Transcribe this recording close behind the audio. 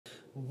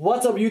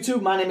What's up,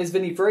 YouTube? My name is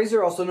Vinny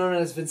Fraser, also known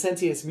as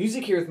Vincentius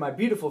Music, here with my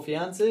beautiful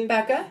fiance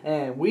Becca,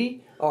 and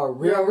we are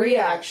Real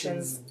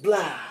Reactions.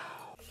 Blah.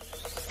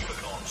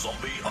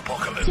 Zombie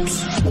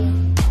apocalypse.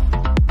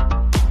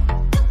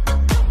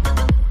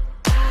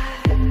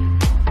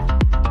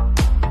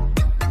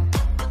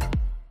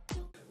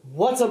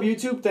 What's up,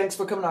 YouTube? Thanks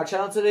for coming to our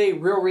channel today.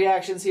 Real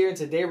Reactions here, and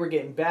today we're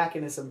getting back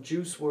into some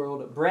Juice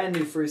WRLD, brand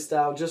new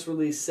freestyle, just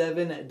released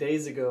 7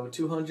 days ago,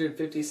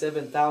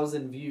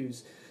 257,000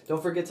 views.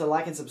 Don't forget to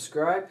like and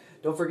subscribe.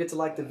 Don't forget to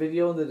like the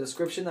video in the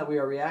description that we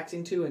are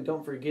reacting to, and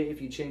don't forget,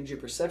 if you change your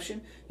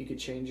perception, you could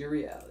change your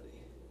reality.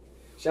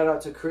 Shout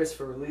out to Chris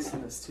for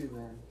releasing this too,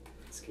 man.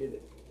 Let's get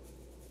it.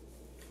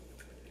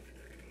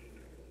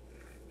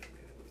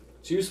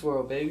 Juice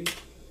WRLD, baby.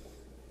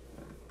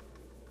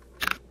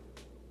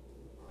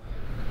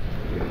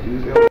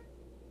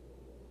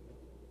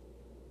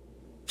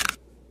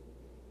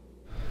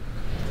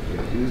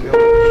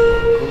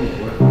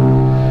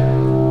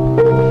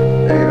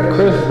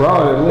 Chris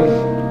brought it at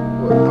least.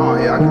 Oh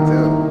yeah, I can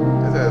tell.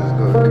 His ass is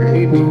going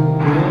crazy. He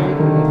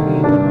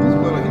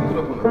smelled like he put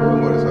up on a real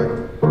motorcycle.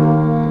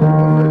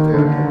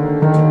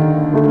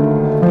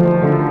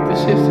 This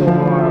shit's so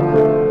wild.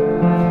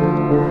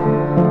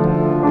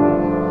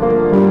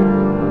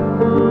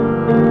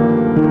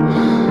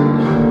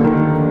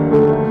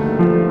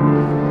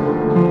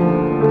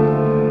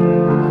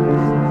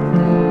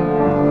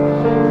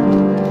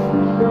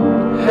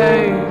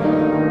 Hey,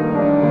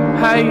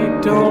 how you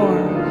doing?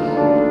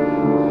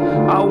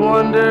 I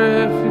wonder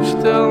if you're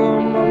still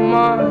on my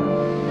mind.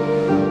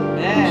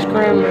 Man.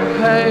 Screaming,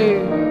 hey,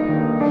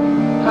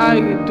 how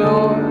you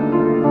doing?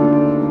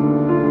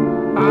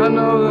 I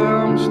know that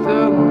I'm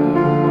still on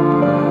your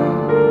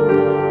mind.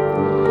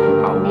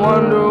 I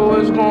wonder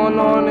what's going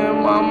on in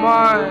my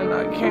mind.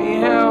 I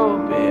can't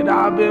help it.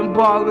 I've been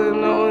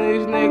balling on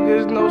these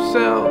niggas, no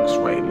silks,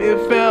 raining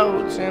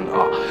felts, and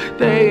all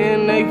they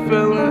in they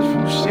feelings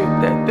from shit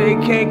that they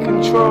can't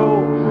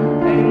control.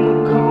 Ain't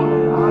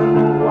Makonnen, I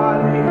know why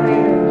they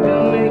hate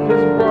them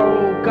niggas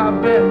broke. I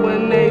bet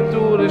when they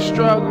do the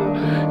struggle,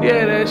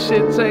 yeah, that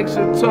shit takes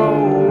a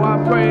toll. I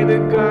pray to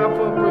God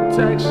for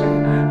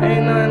protection,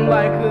 ain't nothing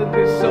like a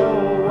good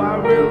soul. I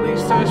really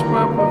search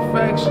for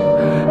perfection.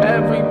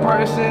 Every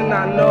person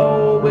I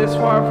know is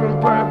far from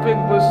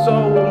perfect, but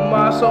so am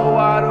I, so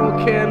I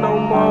don't care no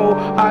more.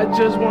 I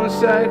just want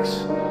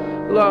sex,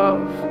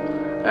 love,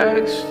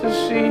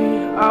 ecstasy.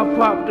 I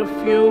popped a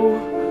few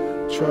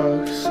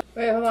drugs.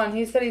 wait, hold on.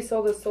 He said he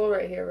sold his soul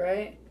right here,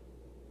 right?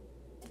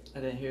 I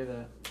didn't hear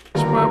that.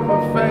 For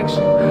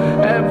perfection.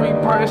 Every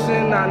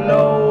person I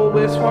know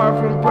is far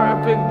from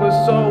perfect,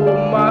 but so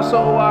am I,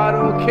 so I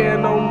don't care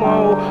no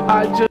more.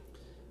 I just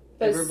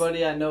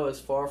Everybody I know is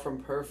far from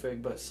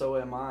perfect, but so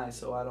am I,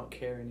 so I don't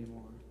care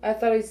anymore. I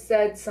thought he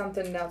said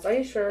something else. Are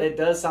you sure? It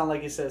does sound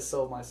like he says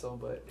sold my soul,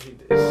 but he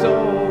did.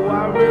 So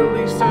I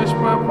really search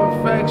for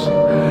perfection.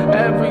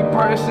 Every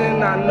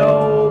person I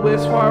know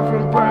is far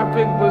from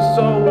perfect, but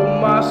so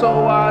am I,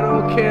 so I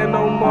don't care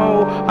no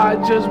more. I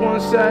just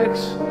want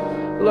sex,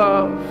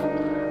 love,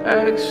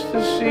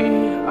 ecstasy.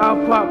 I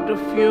popped a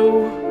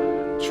few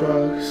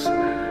drugs.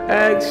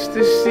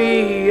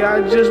 Ecstasy,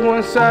 I just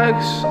want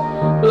sex,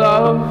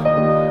 love,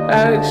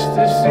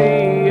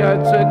 ecstasy. I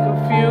took a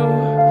few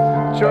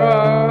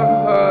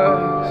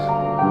drugs.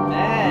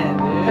 Man,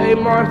 dude. Hey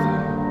Martha,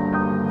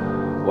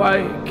 why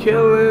you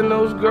killing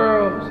those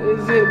girls?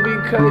 Is it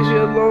because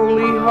your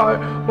lonely heart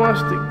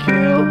wants to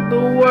kill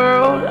the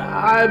world?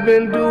 I've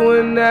been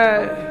doing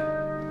that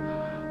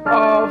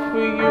all for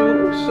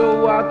you,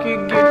 so I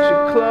could get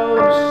you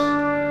close,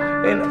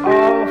 and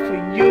all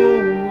for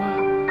you.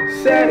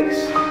 Sex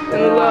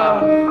and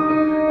love,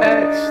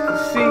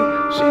 ecstasy.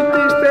 She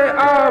thinks that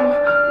I'm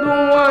the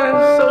one,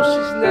 so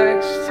she's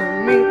next to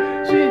me.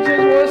 She just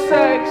wants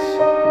sex,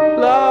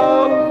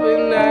 love,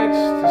 and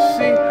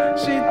ecstasy.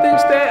 She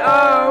thinks that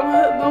I'm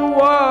the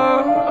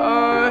one.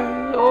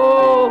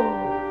 Oh,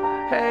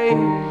 hey,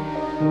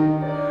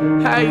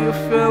 how you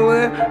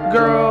feeling,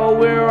 girl?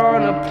 We're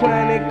on a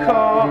planet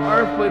called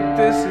Earth, but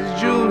this is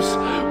Juice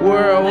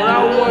WRLD.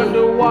 I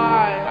wonder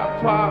why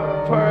I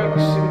pop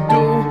perks and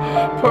do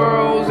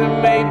pearls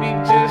and maybe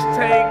just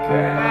take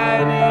a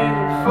added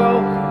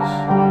focus.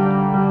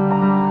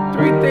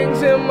 3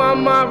 things in my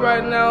mind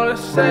right now: the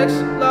sex,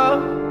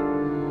 love,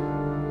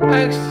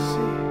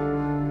 ecstasy,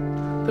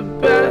 the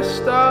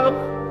best of.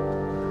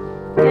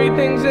 3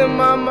 things in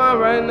my mind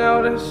right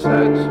now: the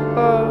sex,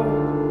 love,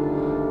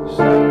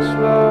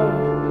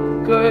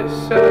 good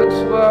sex,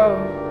 love,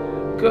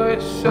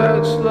 good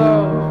sex,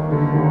 love,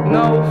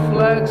 no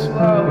flex,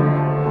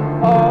 love.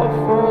 All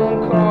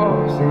phone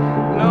calls,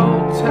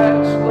 no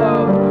text,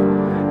 love.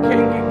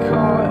 Can't get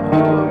caught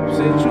up,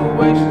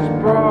 situations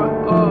brought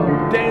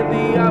up.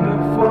 Daily I've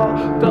been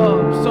fucked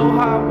up, so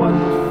high, what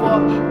the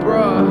fuck,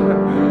 bruh?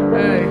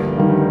 Hey.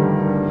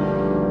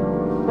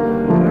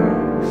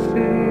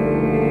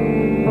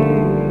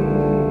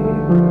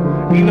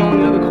 You know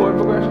any other chord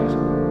progressions?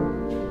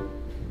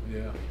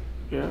 Yeah.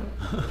 Yeah.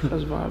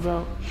 Let's vibe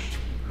out.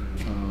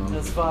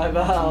 Let's vibe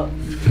out.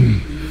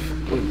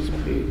 With this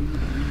beat.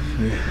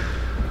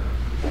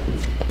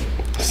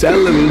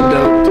 selling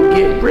dope to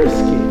get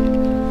brisket.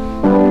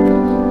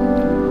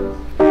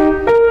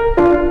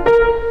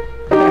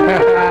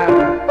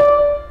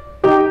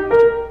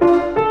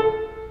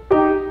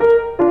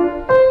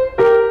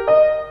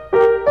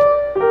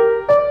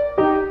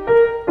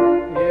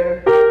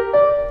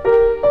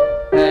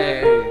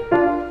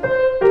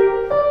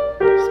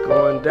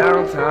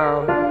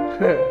 Downtown,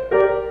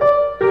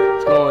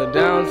 it's going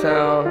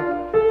downtown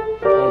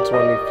on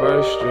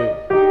 21st Street.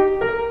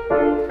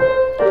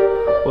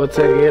 We'll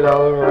take it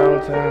all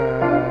around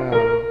town,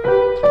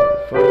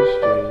 21st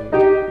Street.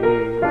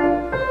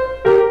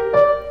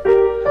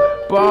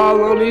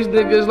 Ball on these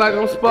niggas like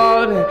I'm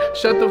Spartan.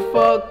 Shut the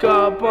fuck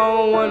up, I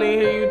don't wanna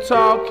hear you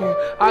talking.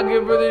 I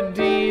give her the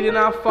deed and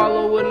I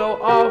follow with no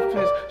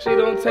offense. She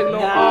don't take no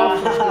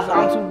offense, cause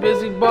I'm too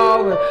busy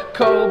ballin'.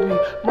 Kobe,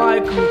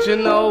 Michael,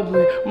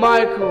 Ginobili,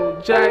 Michael,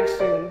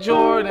 Jackson,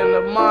 Jordan,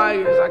 the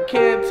Myers. I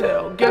can't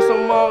tell, guess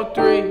I'm all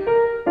three.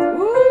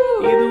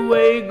 Either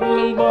way, it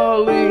goes I'm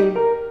ballin'.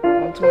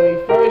 On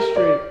 21st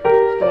Street,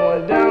 it's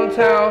going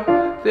downtown,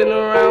 then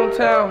around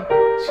town.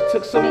 She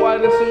took some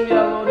white and some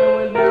yellow, then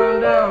went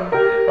down.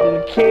 I'm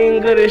the king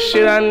of this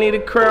shit, I need a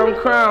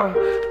crown.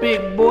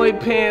 Big boy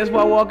pants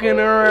while walking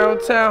around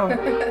town.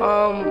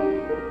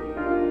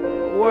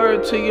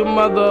 Word to your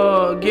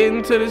mother, get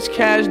into this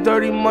cash,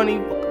 dirty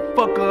money,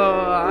 fucker.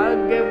 I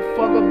don't give a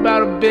fuck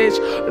about a bitch,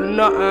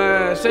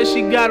 nothing. Said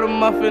she got a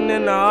muffin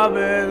in the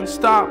oven,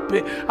 stop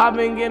it. I've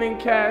been getting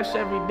cash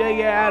every day,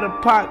 yeah, out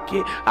of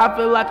pocket. I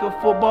feel like a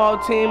football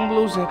team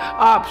losing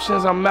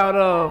options I'm out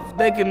of.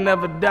 They can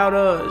never doubt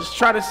us.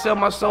 Try to sell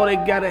my soul, they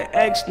got an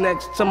X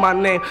next to my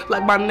name,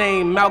 like my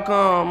name,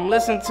 Malcolm.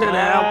 Listen to the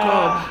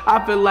outcome.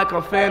 I feel like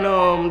a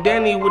phantom,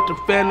 Danny with the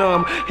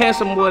phantom,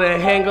 handsome with a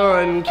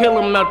handgun, kill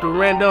him out the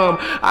random.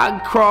 I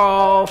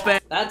crawl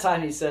fast. That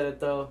time he said it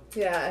though.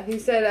 Yeah, he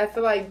said, I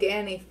feel like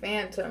Danny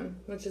Phantom,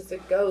 which is a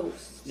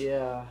ghost.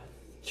 Yeah.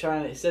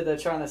 He said they're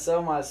trying to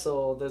sell my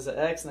soul. There's an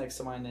X next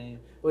to my name,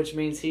 which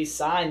means he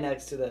signed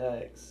next to the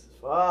X.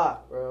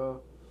 Fuck,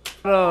 bro.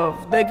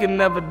 They can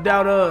never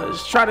doubt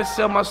us. Try to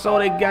sell my soul,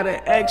 they got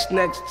an X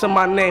next to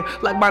my name,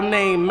 like my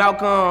name,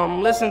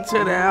 Malcolm. Listen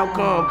to the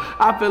outcome.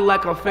 I feel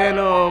like a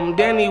phantom,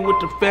 Danny with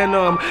the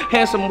phantom,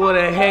 handsome with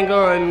a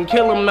handgun,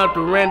 kill him out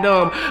the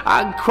random.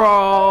 I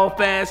crawl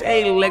fast,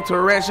 hey, leg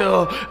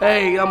tarantula.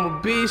 Hey, I'm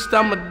a beast,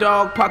 I'm a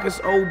dog, pockets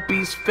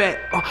obese, fat.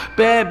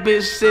 Bad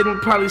bitch sitting,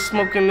 probably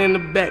smoking in the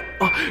back.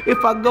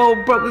 If I go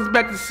broke, it's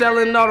back to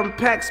selling all them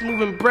packs,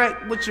 moving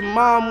brack with your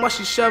mom while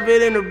she shove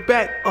it in her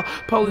back.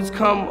 Police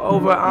come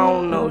over, I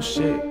don't know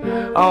shit.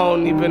 I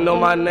don't even know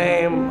my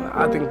name.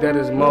 I think that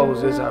is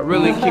Moses. I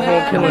really keep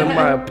on killing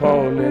my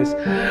opponents.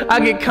 I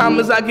get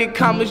commas,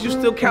 you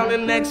still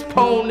counting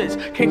exponents.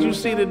 Can't you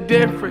see the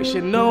difference? You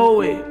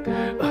know it.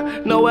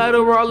 No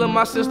Adderall in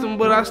my system,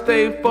 but I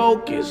stay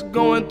focused.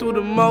 Going through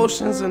the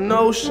motions, an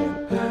ocean.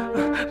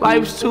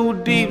 Life's too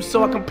deep,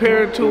 so I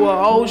compare it to an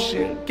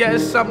ocean.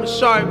 Guess I'm a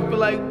shark, feel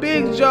like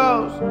big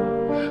jaws.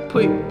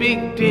 Put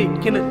big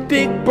dick in a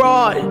thick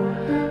broad.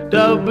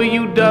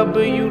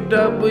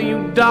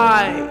 WWW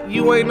die.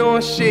 You ain't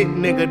on shit,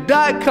 nigga.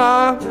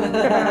 .com.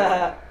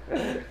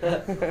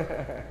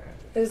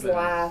 His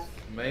laugh.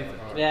 Amazing.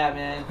 Yeah,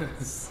 man.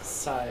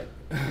 Side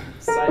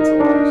to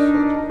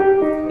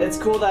watch. It's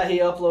cool that he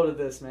uploaded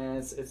this, man.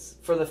 It's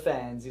for the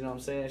fans, you know what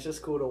I'm saying? It's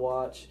just cool to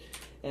watch.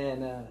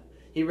 And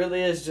he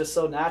really is just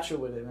so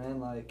natural with it, man.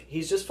 Like,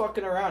 he's just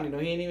fucking around, you know?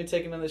 He ain't even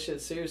taking none of this shit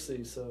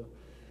seriously, so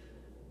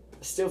I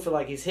still feel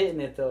like he's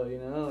hitting it, though, you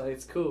know? Like,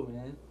 it's cool,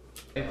 man.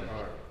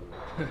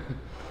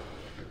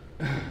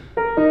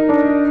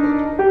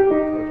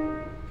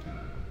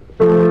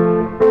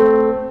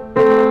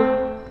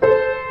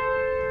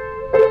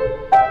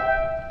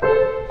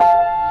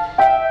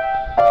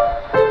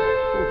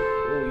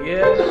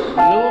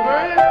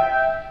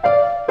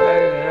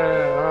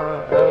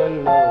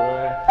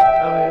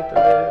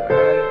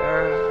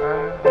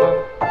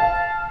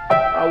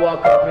 I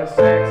walk up in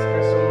sex,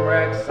 spend some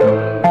racks on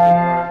the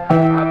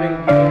I've been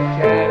getting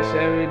cash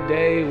every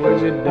day, what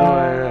you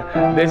doing?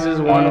 Bitches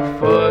wanna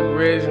fuck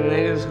rich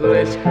niggas who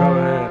they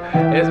screwing.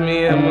 It's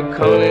me and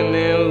Makonnen,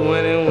 and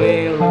winning, we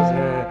ain't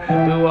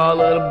losing. Do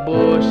all of the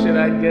bullshit,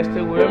 I guess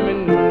that we're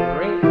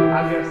maneuvering. I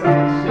guess I'm a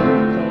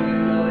shit, so you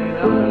know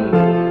that I'm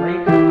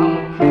maneuvering.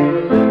 I'ma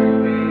kill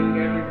everything,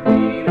 every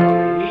beat, all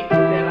the heat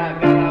that I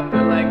got. I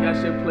feel like I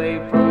should play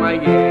for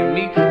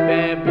Miami.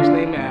 Bad bitch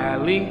named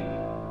Allie.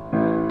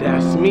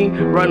 That's me,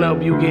 run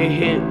up, you get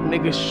hit,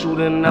 niggas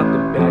shooting out the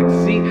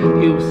backseat.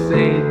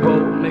 Usain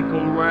Bolt, make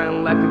them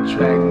run like a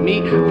track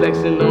meet.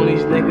 Flexing on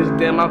these niggas,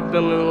 damn, I'm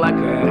feeling like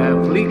an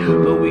athlete.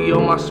 Louis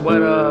on my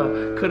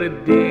sweater,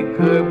 could've did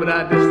good, but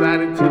I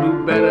decided to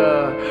do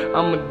better.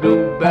 I'ma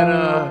do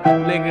better,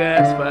 nigga,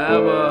 that's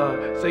forever.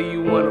 Say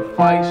you wanna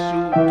fight,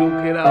 shoot,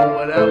 duke it out,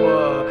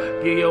 whatever.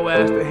 Give your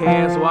ass the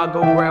hand so I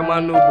go grab my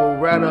new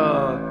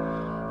Beretta.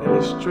 In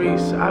the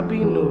streets, I be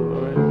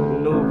maneuvering.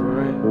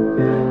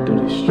 Through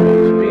the streets, be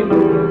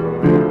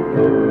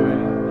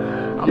maneuvering.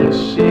 I'm the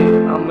shit,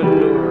 I'm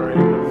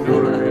maneuvering.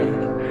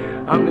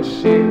 I'm the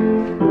shit.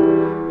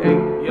 Hey,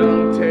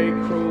 young Terry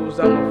Crews.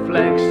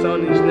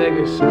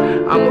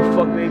 niggas. I'ma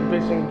fuck they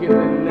bitch and get the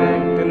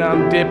neck. Then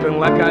I'm dipping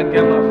like I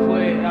got my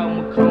foot out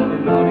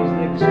Makonnen. All these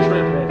niggas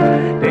tripping.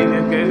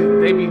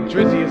 They be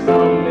drizzy or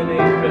something in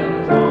their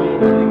feelings. I don't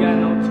really got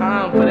no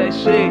time for that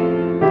shit.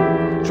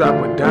 Drop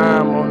a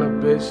dime on a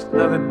bitch,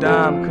 another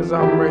dime, cause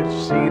I'm rich,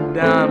 she a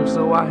dime,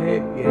 so I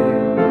hit, yeah.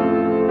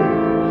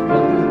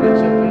 Fuck this bitch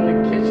up in the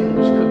kitchen,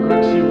 bitch cook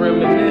quick, she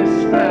reminisce.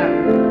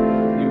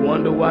 You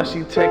wonder why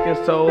she taking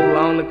so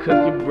long to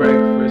cook your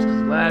breakfast,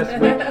 cause last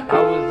week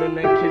I was in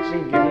that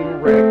kitchen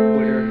getting wrecked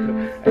with her.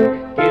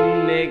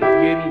 Ay,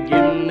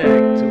 getting neck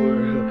to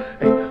her.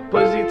 Ay,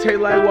 pussy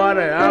taste like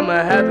water, I'ma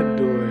have to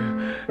do it.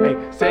 Ay,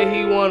 say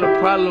he want a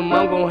problem,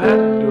 I'm gon' have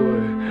to do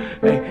it.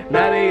 Ay,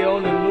 now they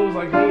on the news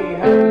like he ain't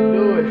have to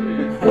do it.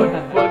 What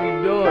the fuck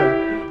you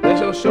doing? That's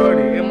your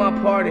shorty in my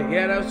party.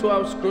 Yeah, that's who I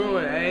was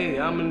screwing. Hey,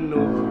 I'm a new.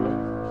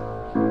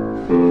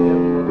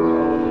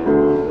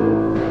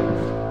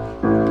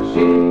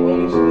 Shit, on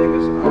these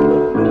niggas, I'm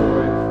a new.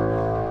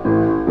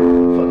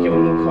 Fuck your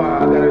new car,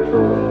 I got a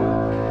new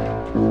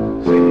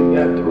one. Say you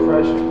got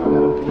depression, I got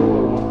a blue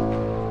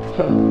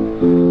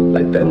one.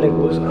 Like that nigga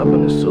was up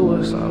in the sewer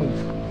or something.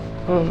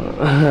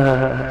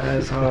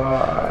 That's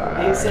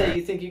hard. You said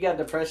you think you got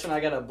depression, I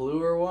got a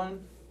bluer one?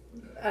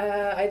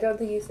 I don't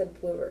think you said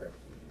bluer.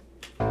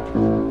 Say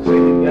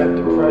you got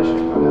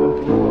depression, I got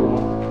a bluer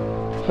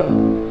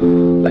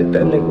one. Like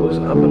that nigga was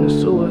up in the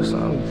sewer or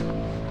something.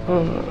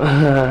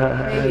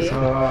 That's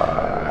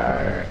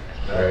hard.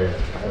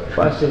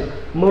 Watch it.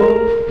 Move.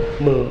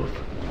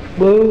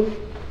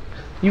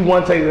 You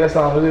want to take that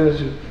song, didn't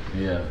you?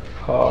 Yeah.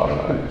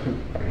 Hard.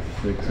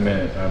 6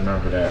 minutes, I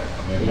remember that.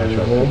 Maybe I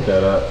try to pick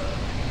that up.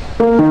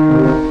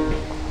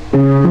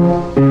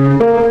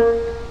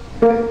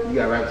 You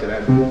got rap to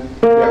that beat.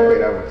 You gotta play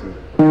that one too.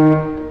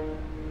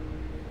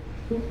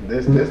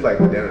 This like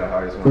the dead of the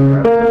hardest one to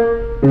rap to.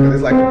 Cause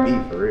it's like a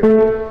beat for real.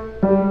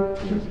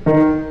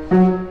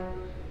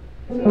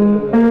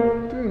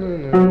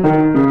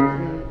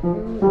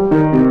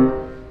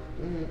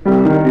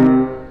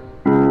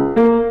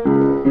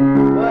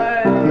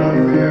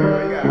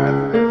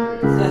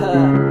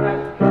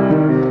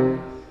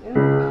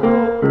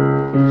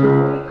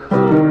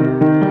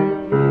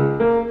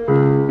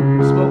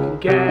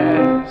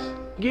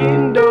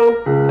 Getting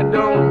dope, I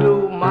don't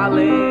do my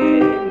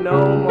leg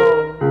no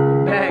more.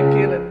 Back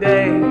in the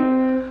day,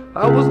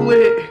 I was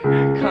lit,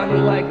 kinda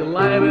like a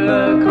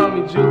lighter, call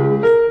me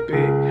juice,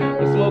 big.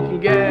 I'm smoking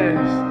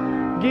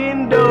gas,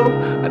 getting dope,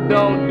 I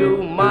don't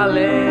do my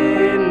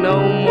leg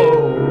no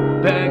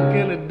more. Back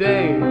in the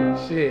day,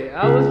 shit,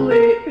 I was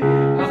lit,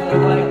 I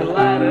feel like a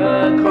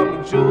lighter, call me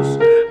juice,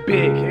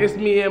 big. It's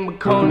me and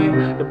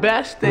Makonnen, the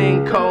best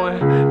thing going.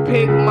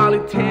 Pink Molly,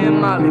 tan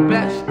Molly,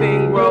 best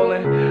thing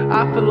rolling.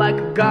 I feel like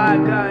a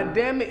god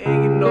damn it,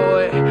 and you know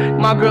it.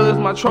 My girl is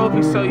my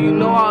trophy, so you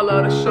know I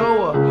love to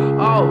show her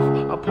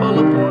off. I pull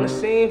up on the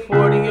scene,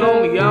 40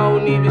 on me, I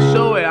don't even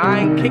show it.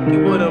 I ain't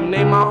kicking with him,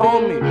 name my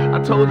homie. I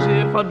told you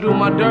if I do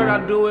my dirt, I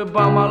do it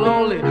by my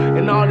lonely.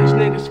 And all these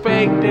niggas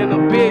fake, then a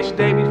bitch,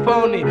 they be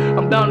phony.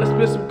 I'm down to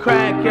spit some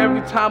crack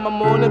every time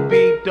I'm on the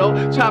beat, though.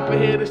 Chopper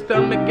hit the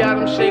stomach, got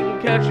him shaking,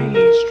 catch a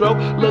heat stroke.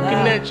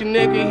 Looking at you,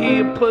 nigga, he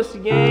a pussy,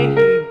 ain't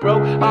he,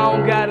 bro? I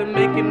don't gotta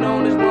make it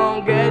known as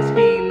long as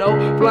he know.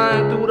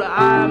 Flying through the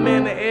eye,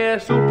 man, the air,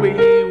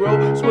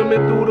 superhero.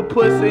 Swimming through the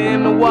pussy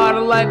in the water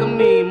like I'm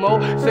Nemo.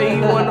 Say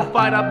he wanna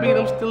fight, I beat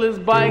him, still his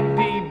bike,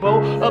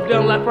 Debo. Up,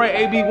 down, left, right,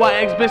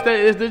 ABYX, bitch, that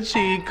is the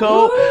cheat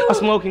code. I'm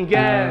smoking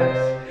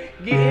gas,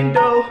 getting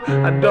dope,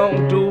 I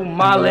don't do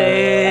my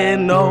leg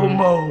no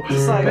more.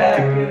 Back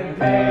in the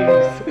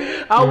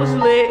days, I was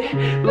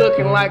lit,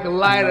 looking like a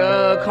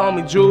lighter, call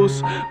me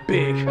juice,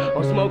 big.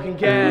 I'm smoking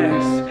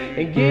gas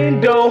and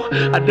getting dope,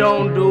 I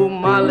don't do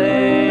my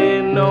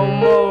leg no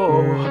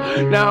more.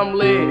 Now I'm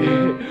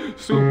lit,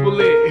 super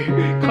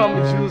lit, call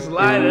me juice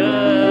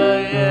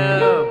lighter,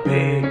 yeah,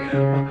 big.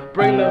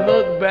 Bring the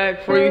hook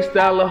back,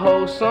 freestyle the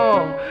whole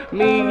song.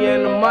 Me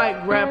and the mic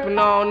rapping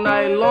all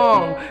night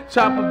long.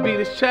 Chopper beat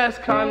his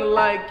chest, kinda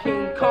like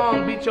King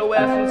Kong. Beat your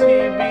ass on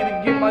TV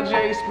to get my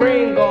J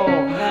Spring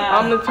on.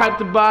 I'm the type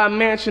to buy a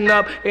mansion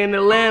up in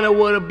Atlanta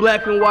with a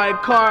black and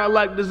white car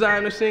like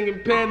designer singing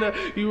Panda.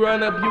 You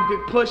run up, you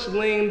get pushed,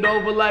 leaned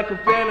over like a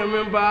fan.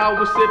 Remember I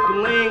was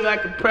sipping lean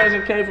like a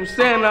present came from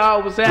Santa. I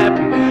was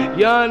happy.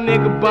 Young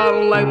nigga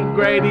ballin' like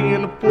McGrady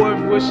in the fourth.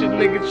 Wish a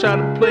nigga try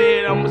to play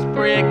it, I'ma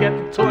spray it, got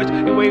the torch.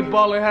 You ain't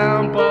ballin' how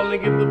I'm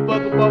ballin', get the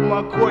fuck up off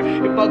my court.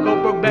 If I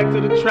go broke back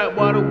to the trap,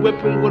 water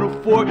whipping with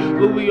a fork.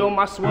 Louis on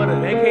my sweater,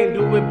 they can't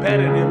do it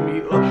better than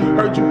me.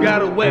 Heard you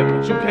got a wet,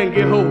 but you can't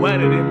get her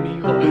wetter than me.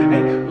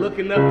 Hey,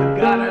 looking up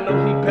to God, I know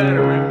he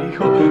better than me.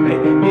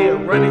 Hey,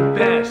 yeah, running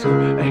fast.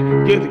 Hey,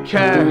 get the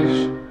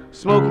cash,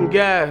 smoking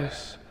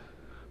gas.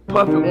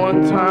 Puff it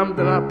one time,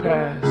 then I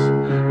pass.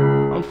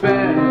 I'm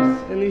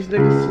fast, and these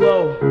niggas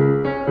slow.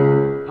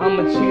 I'm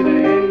a cheater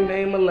and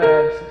they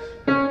molasses.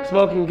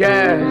 Smoking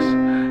gas,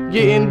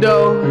 getting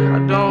dough. I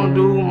don't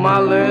do my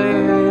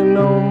leg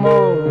no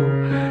more.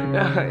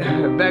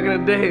 Back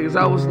in the days,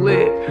 I was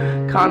lit,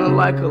 kinda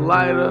like a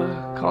lighter.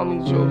 Call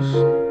me Juice,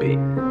 big.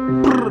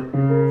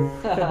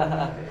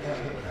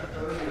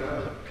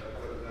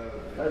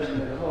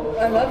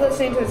 I love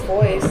listening to his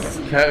voice.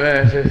 That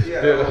man just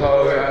did the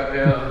whole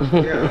goddamn.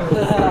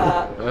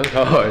 That's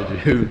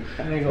hard, dude.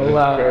 I ain't gonna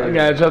lie. I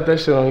gotta drop that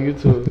shit on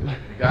YouTube. You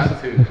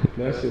got to.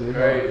 That shit was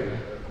crazy.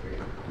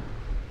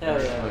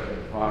 Hell yeah.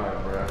 Fucking fire,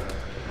 bro.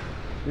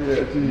 Yeah,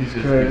 You Jesus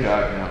just Christ. be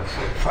goddamn.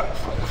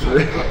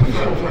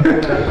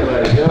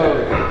 Like,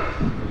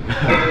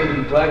 yo,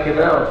 you blacking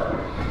out.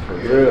 For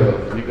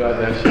real. You got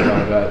that shit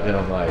on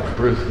goddamn like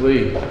Bruce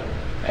Lee.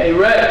 Hey,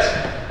 Rex.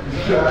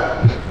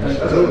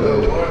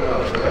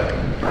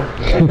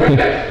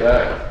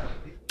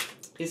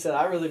 He said,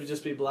 I really would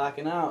just be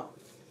blacking out.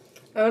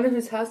 I wonder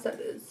whose house that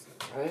is.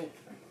 Right?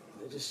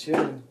 They're just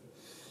chilling.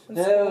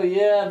 Hell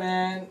yeah,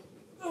 man.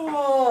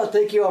 Oh,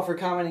 thank you all for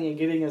commenting and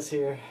getting us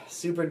here.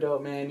 Super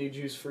dope, man. New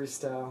Juice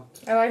Freestyle.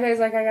 I like how he's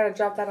like, I gotta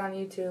drop that on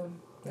YouTube.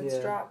 It's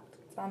Yeah. dropped.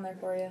 It's on there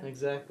for you.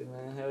 Exactly,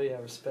 man. Hell yeah,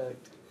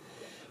 respect.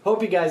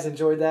 Hope you guys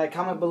enjoyed that.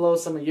 Comment below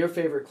some of your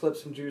favorite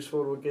clips from Juice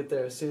WRLD. We'll get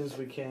there as soon as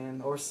we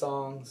can. Or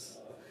songs.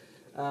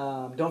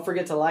 Don't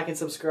forget to like and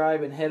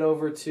subscribe and head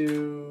over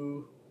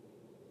to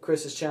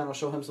Chris's channel.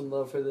 Show him some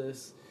love for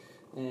this.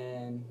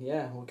 And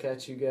yeah, we'll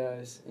catch you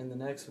guys in the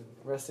next one.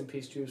 Rest in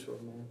peace, Juice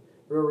WRLD, man.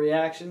 Real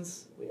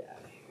reactions, we out.